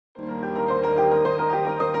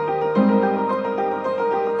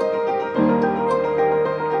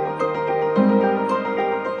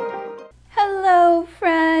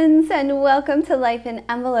Welcome to Life in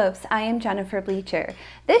Envelopes. I am Jennifer Bleecher.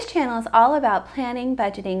 This channel is all about planning,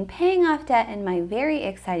 budgeting, paying off debt, and my very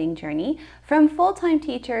exciting journey from full-time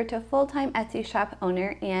teacher to full-time Etsy shop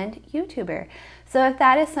owner and YouTuber. So if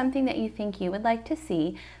that is something that you think you would like to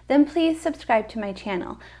see, then please subscribe to my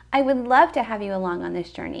channel. I would love to have you along on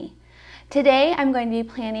this journey. Today I'm going to be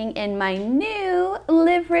planning in my new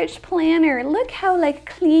Live Rich planner. Look how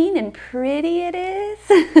clean and pretty it is.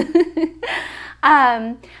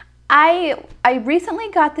 I recently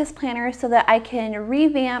got this planner so that I can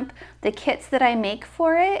revamp the kits that I make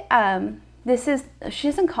for it. She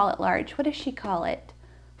doesn't call it large. What does she call it?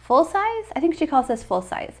 Full size? I think she calls this full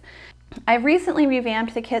size. I recently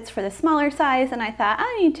revamped the kits for the smaller size, and I thought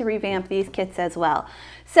I need to revamp these kits as well.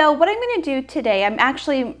 So what I'm going to do today, I'm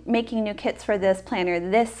actually making new kits for this planner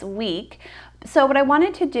this week. So what I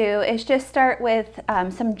wanted to do is just start with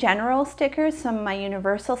some general stickers, some of my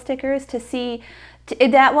universal stickers, to see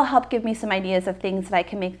that will help give me some ideas of things that I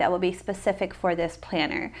can make that will be specific for this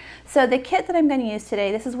planner. So the kit that I'm going to use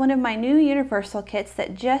today, this is one of my new universal kits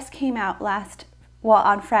that just came out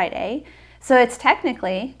on Friday. So it's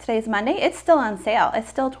technically, today's Monday, it's still on sale. It's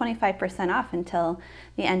still 25% off until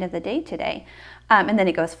the end of the day today. And then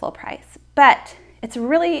it goes full price. But it's a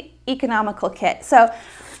really economical kit. So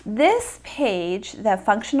this page, the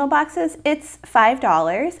functional boxes, it's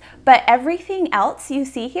 $5, but everything else you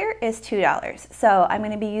see here is $2. So I'm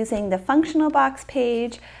going to be using the functional box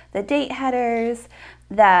page, the date headers,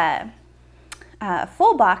 the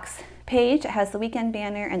full box page. It has the weekend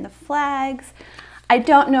banner and the flags. I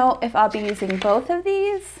don't know if I'll be using both of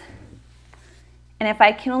these. And if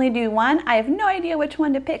I can only do one, I have no idea which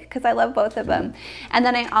one to pick because I love both of them. And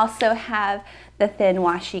then I also have the thin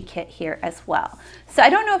washi kit here as well. So I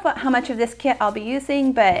don't know how much of this kit I'll be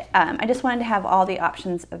using, but I just wanted to have all the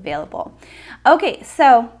options available. Okay,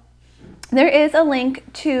 so there is a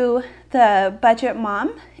link to the Budget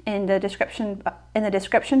Mom in the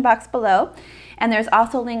description box below. And there's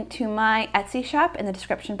also a link to my Etsy shop in the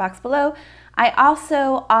description box below. I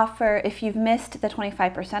also offer, if you've missed the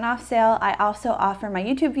 25% off sale, I also offer my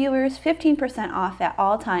YouTube viewers 15% off at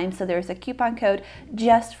all times. So there's a coupon code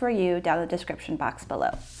just for you down in the description box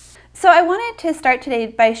below. So I wanted to start today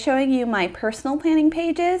by showing you my personal planning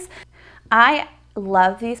pages. I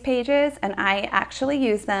love these pages and I actually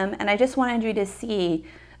use them, and I just wanted you to see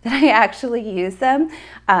that I actually use them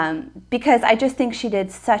because I just think she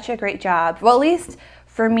did such a great job. Well, at least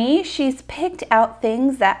for me, she's picked out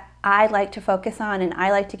things that I like to focus on and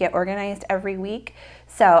I like to get organized every week.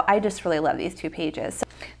 So I just really love these two pages.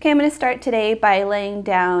 Okay, I'm going to start today by laying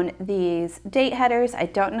down these date headers. I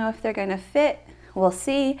don't know if they're going to fit. We'll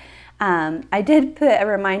see. I did put a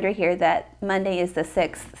reminder here that Monday is the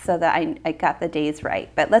 6th so that I got the days right.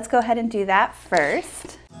 But let's go ahead and do that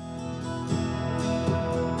first.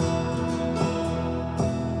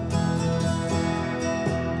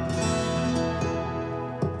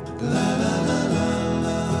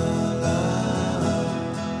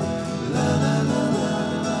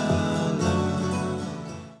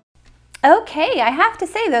 Okay, I have to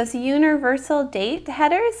say those universal date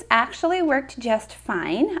headers actually worked just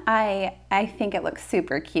fine. I think it looks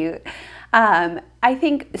super cute. I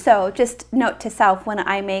think, so just note to self, when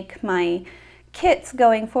I make my kits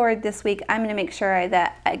going forward this week, I'm going to make sure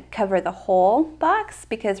that I cover the whole box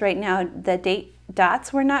because right now the date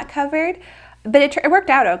dots were not covered. But it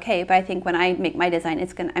worked out okay, but I think when I make my design,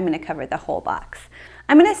 I'm going to cover the whole box.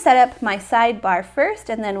 I'm going to set up my sidebar first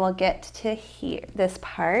and then we'll get to here, this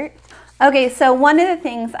part. Okay, so one of the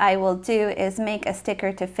things I will do is make a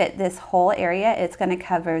sticker to fit this whole area. It's going to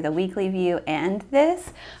cover the weekly view and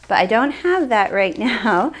this, but I don't have that right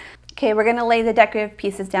now. Okay, we're going to lay the decorative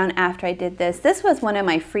pieces down after I did this. This was one of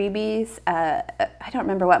my freebies. I don't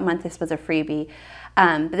remember what month this was a freebie,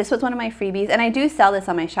 but this was one of my freebies, and I do sell this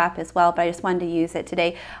on my shop as well, but I just wanted to use it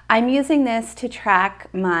today. I'm using this to track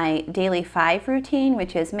my daily 5 routine,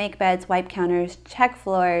 which is make beds, wipe counters, check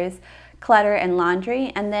floors, clutter, and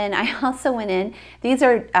laundry. And then I also went in, these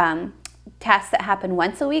are tasks that happen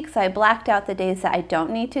once a week, so I blacked out the days that I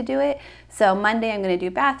don't need to do it. So Monday I'm going to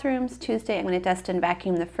do bathrooms, Tuesday I'm going to dust and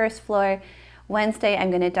vacuum the first floor, Wednesday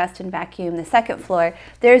I'm going to dust and vacuum the second floor.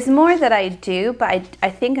 There's more that I do, but I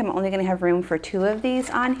think I'm only going to have room for 2 of these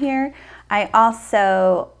on here. I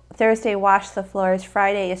also, Thursday wash the floors,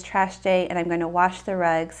 Friday is trash day, and I'm going to wash the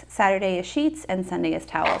rugs. Saturday is sheets, and Sunday is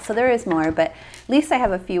towels. So there is more, but at least I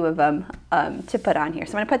have a few of them to put on here.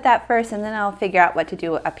 So I'm going to put that first, and then I'll figure out what to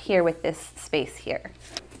do up here with this space here.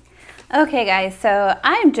 Okay guys, so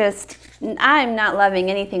I'm not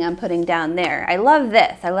loving anything I'm putting down there. I love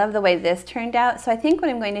this. I love the way this turned out. So I think what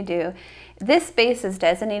I'm going to do, this space is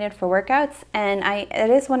designated for workouts, and it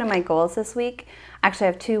is one of my goals this week. Actually,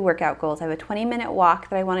 I have 2 workout goals. I have a 20-minute walk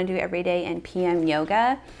that I want to do every day and PM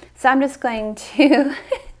yoga. So I'm just going to,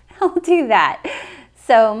 I'll do that.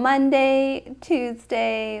 So Monday,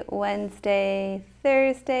 Tuesday, Wednesday,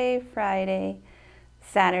 Thursday, Friday,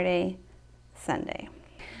 Saturday, Sunday.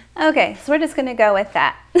 Okay, so we're just gonna go with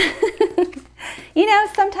that. You know,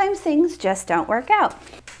 sometimes things just don't work out.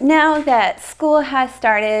 Now that school has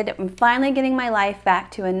started, I'm finally getting my life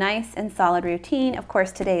back to a nice and solid routine. Of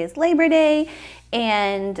course, today is Labor Day,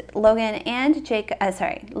 and Logan and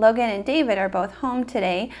David are both home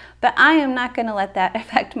today, but I am not gonna let that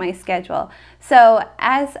affect my schedule. So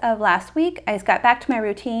as of last week, I just got back to my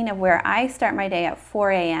routine of where I start my day at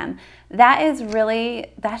 4 a.m. That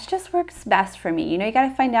just works best for me. You know, you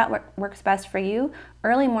gotta find out what works best for you.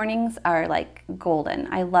 Early mornings are like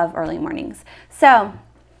golden. I love early mornings. So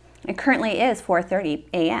it currently is 4:30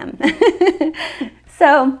 a.m.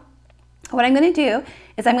 So what I'm gonna do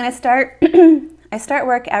is I'm gonna start, I start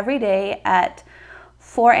work every day at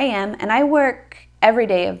 4 a.m. and I work every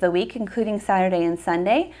day of the week, including Saturday and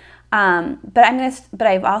Sunday. But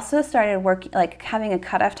I've also started having a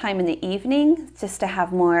cutoff time in the evening just to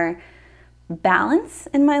have more balance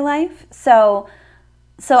in my life. So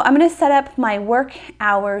I'm going to set up my work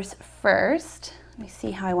hours first. Let me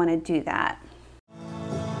see how I want to do that.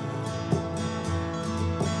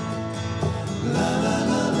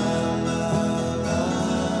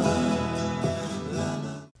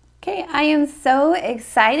 Okay, I am so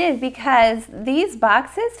excited because these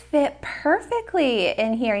boxes fit perfectly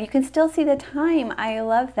in here. You can still see the time. I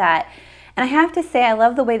love that. And I have to say, I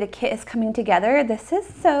love the way the kit is coming together. This is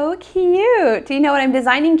so cute. You know, when I'm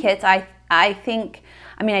designing kits, I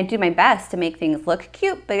do my best to make things look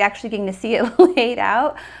cute, but actually getting to see it laid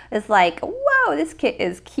out is like, whoa, this kit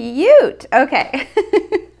is cute. Okay.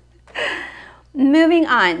 Moving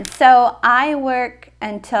on. So I work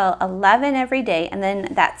until 11 every day, and then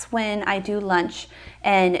that's when I do lunch,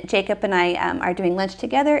 and Jacob and I are doing lunch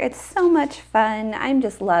together. It's so much fun. I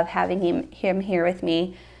just love having him here with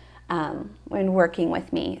me when working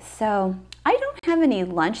with me. So I don't have any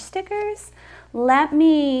lunch stickers. Let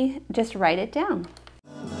me just write it down.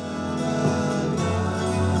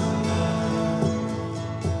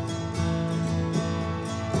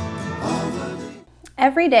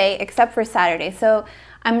 Every day except for Saturday. So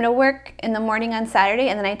I'm going to work in the morning on Saturday,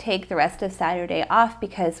 and then I take the rest of Saturday off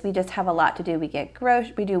because we just have a lot to do. We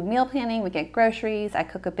do meal planning, we get groceries, I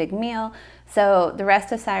cook a big meal. So the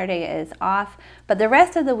rest of Saturday is off, but the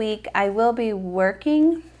rest of the week I will be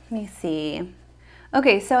working. Let me see.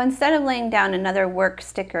 Okay, so instead of laying down another work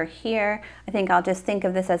sticker here, I think I'll just think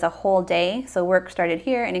of this as a whole day. So work started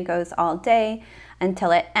here and it goes all day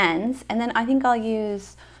until it ends. And then I think I'll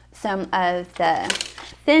use some of the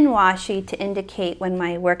thin washi to indicate when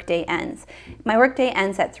my workday ends. My workday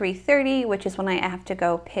ends at 3:30, which is when I have to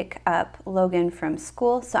go pick up Logan from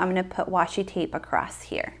school. So I'm going to put washi tape across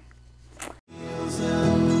here.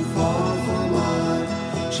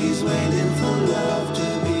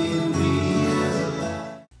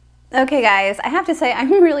 Okay guys, I have to say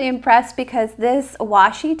I'm really impressed because this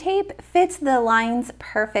washi tape fits the lines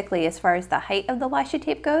perfectly as far as the height of the washi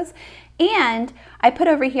tape goes. And I put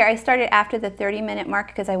over here, I started after the 30-minute mark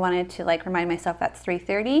because I wanted to remind myself that's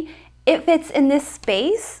 3:30. It fits in this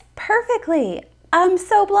space perfectly. I'm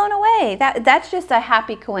so blown away. That's just a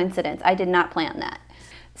happy coincidence. I did not plan that.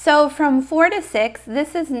 So from 4 to 6,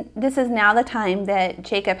 this is now the time that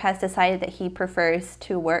Jacob has decided that he prefers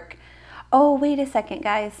to work. Oh, wait a second,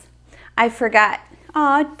 guys. I forgot.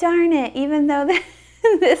 Oh, darn it. Even though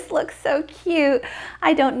this looks so cute,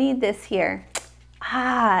 I don't need this here.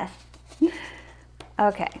 Ah.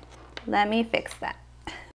 Okay, let me fix that.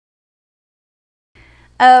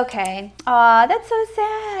 Okay. Aw, that's so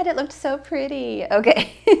sad. It looked so pretty.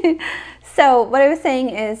 Okay. So what I was saying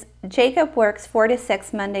is Jacob works 4 to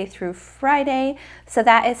 6 Monday through Friday. So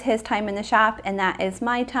that is his time in the shop, and that is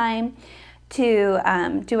my time to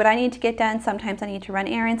do what I need to get done. Sometimes I need to run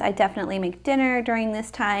errands. I definitely make dinner during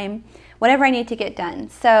this time, whatever I need to get done.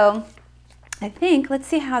 So I think, let's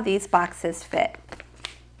see how these boxes fit.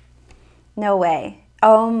 No way.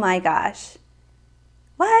 Oh my gosh.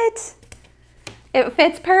 What? It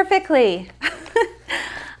fits perfectly.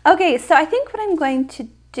 Okay, so I think what I'm going to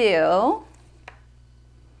do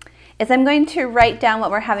is I'm going to write down what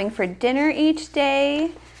we're having for dinner each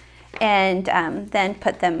day and then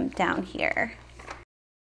put them down here.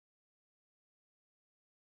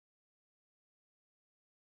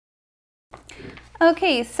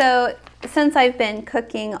 Okay, so since I've been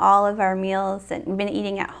cooking all of our meals and been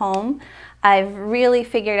eating at home, I've really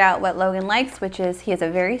figured out what Logan likes, which is he has a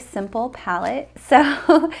very simple palate.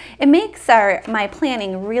 So it makes my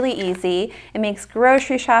planning really easy. It makes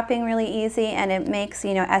grocery shopping really easy, and it makes,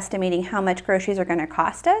 you know, estimating how much groceries are going to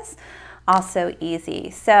cost us also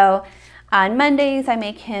easy. So on Mondays, I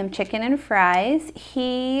make him chicken and fries.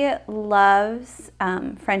 He loves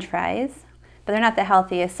French fries, but they're not the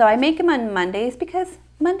healthiest. So I make them on Mondays because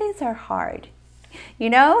Mondays are hard. You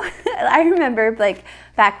know, I remember like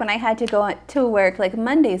back when I had to go to work, like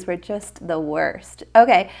Mondays were just the worst.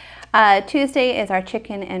 Okay, Tuesday is our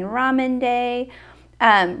chicken and ramen day.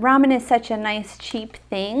 Ramen is such a nice cheap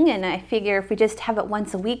thing, and I figure if we just have it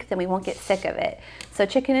once a week, then we won't get sick of it. So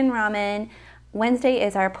chicken and ramen. Wednesday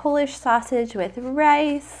is our Polish sausage with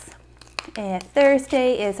rice.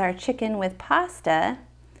 Thursday is our chicken with pasta.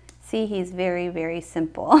 See, he's very, very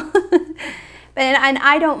simple. And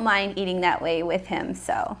I don't mind eating that way with him,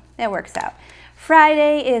 so it works out.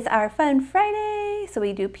 Friday is our Fun Friday, so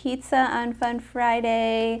we do pizza on Fun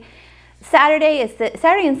Friday. Saturday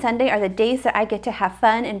and Sunday are the days that I get to have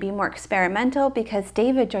fun and be more experimental because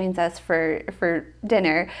David joins us for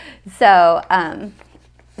dinner. So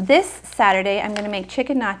this Saturday I'm going to make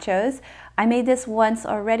chicken nachos. I made this once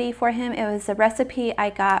already for him. It was a recipe I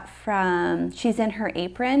got from She's in Her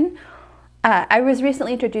Apron. I was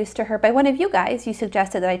recently introduced to her by one of you guys. You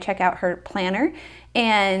suggested that I check out her planner,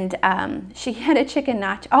 and she had a chicken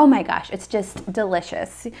nacho. Oh my gosh, it's just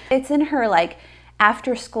delicious. It's in her like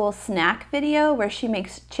after school snack video where she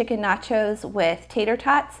makes chicken nachos with tater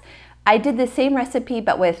tots. I did the same recipe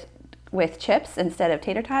but with chips instead of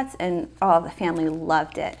tater tots, and all the family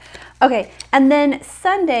loved it. Okay, and then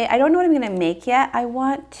Sunday, I don't know what I'm gonna make yet. I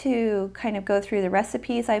want to kind of go through the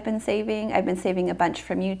recipes I've been saving. I've been saving a bunch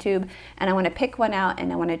from YouTube, and I wanna pick one out,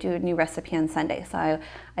 and I wanna do a new recipe on Sunday. So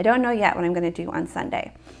I don't know yet what I'm gonna do on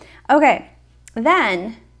Sunday. Okay,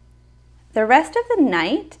 then the rest of the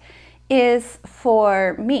night is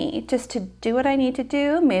for me just to do what I need to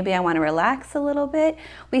do. Maybe I want to relax a little bit.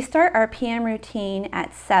 We start our PM routine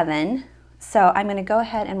at 7, so I'm going to go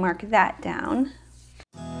ahead and mark that down.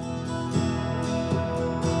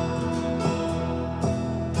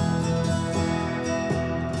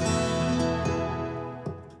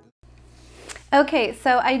 Okay,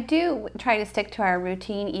 so I do try to stick to our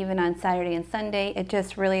routine even on Saturday and Sunday. It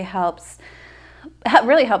just really helps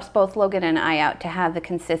both Logan and I out to have the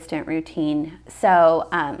consistent routine. So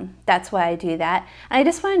that's why I do that. And I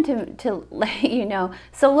just wanted to let you know,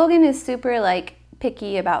 so Logan is super like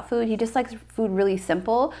picky about food. He just likes food really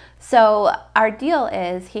simple. So our deal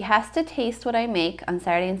is he has to taste what I make on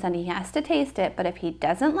Saturday and Sunday. He has to taste it, but if he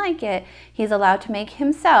doesn't like it, he's allowed to make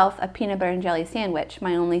himself a peanut butter and jelly sandwich.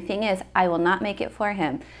 My only thing is I will not make it for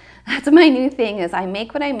him. That's my new thing, is I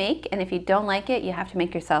make what I make, and if you don't like it, you have to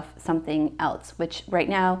make yourself something else, which right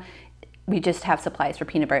now we just have supplies for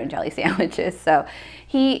peanut butter and jelly sandwiches. So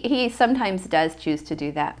he sometimes does choose to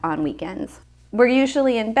do that on weekends. We're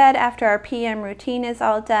usually in bed after our PM routine is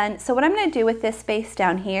all done. So what I'm going to do with this space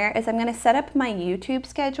down here is I'm going to set up my YouTube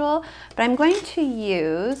schedule, but I'm going to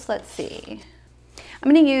use, let's see, I'm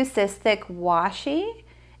going to use this thick washi,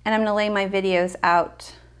 and I'm going to lay my videos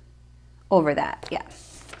out over that. Yeah.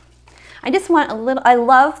 I just want a little, I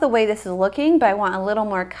love the way this is looking, but I want a little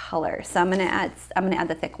more color. So I'm gonna add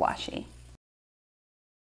the thick washi.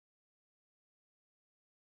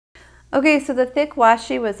 Okay, so the thick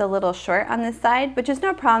washi was a little short on this side, which is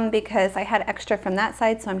no problem because I had extra from that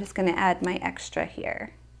side, so I'm just gonna add my extra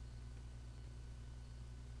here.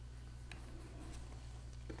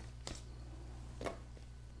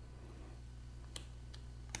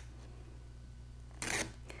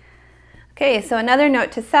 Okay, so another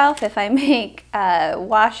note to self, if I make thick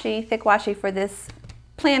washi for this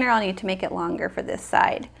planner, I'll need to make it longer for this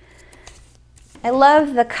side. I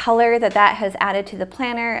love the color that has added to the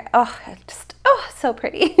planner. Oh, so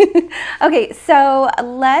pretty. Okay, so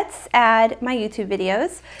let's add my YouTube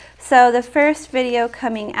videos. So the first video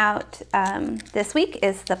coming out this week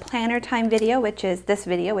is the planner time video, which is this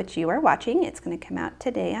video, which you are watching. It's gonna come out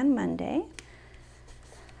today on Monday.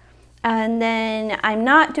 And then I'm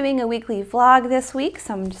not doing a weekly vlog this week,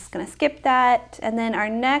 so I'm just gonna skip that. And then our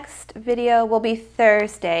next video will be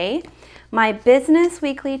Thursday. My business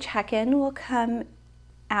weekly check-in will come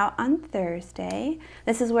out on Thursday.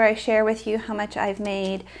 This is where I share with you how much I've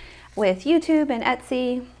made with YouTube and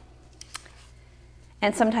Etsy,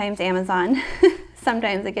 and sometimes Amazon.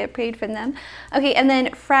 Sometimes I get paid from them. Okay, and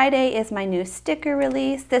then Friday is my new sticker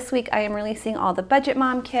release. This week I am releasing all the Budget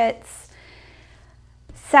Mom kits.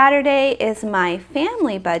 Saturday is my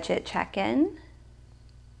family budget check-in.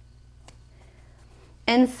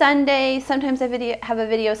 And Sunday, sometimes I have a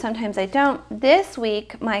video, sometimes I don't. This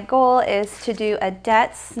week, my goal is to do a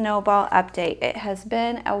debt snowball update. It has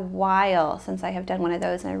been a while since I have done one of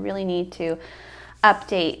those, and I really need to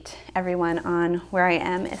update everyone on where I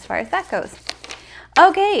am as far as that goes.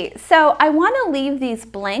 Okay, so I want to leave these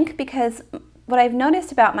blank because what I've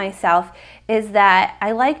noticed about myself is that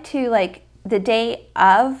I like to, the day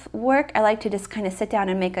of work, I like to just kind of sit down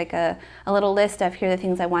and make like a little list of here are the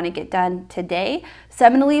things I want to get done today. So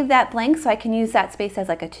I'm going to leave that blank so I can use that space as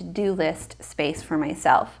like a to-do list space for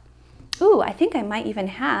myself. Ooh, I think I might even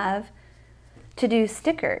have to-do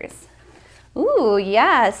stickers. Ooh,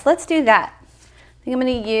 yes, let's do that. I think I'm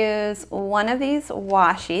going to use one of these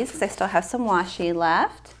washies because I still have some washi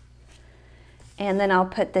left. And then I'll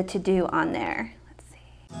put the to-do on there. Let's see.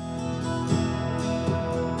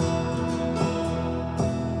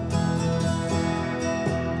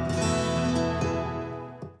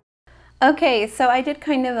 Okay, so I did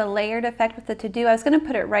kind of a layered effect with the to-do. I was going to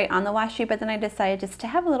put it right on the washi, but then I decided just to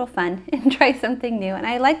have a little fun and try something new, and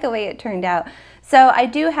I like the way it turned out. So I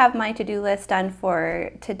do have my to-do list done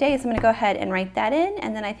for today, so I'm going to go ahead and write that in,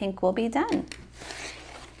 and then I think we'll be done.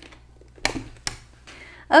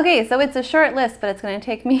 Okay, so it's a short list, but it's going to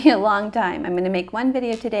take me a long time. I'm going to make one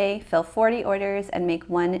video today, fill 40 orders, and make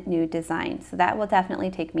one new design. So that will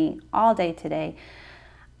definitely take me all day today.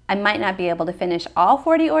 I might not be able to finish all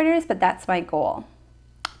 40 orders, but that's my goal.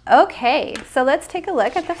 Okay, so let's take a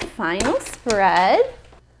look at the final spread.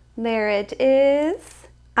 There it is.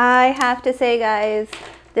 I have to say, guys,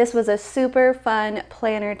 this was a super fun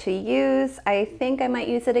planner to use. I think I might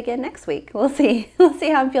use it again next week. We'll see. We'll see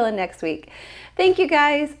how I'm feeling next week. Thank you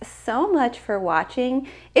guys so much for watching.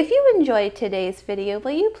 If you enjoyed today's video,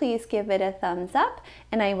 will you please give it a thumbs up?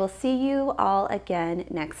 And I will see you all again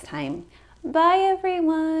next time. Bye,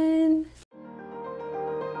 everyone.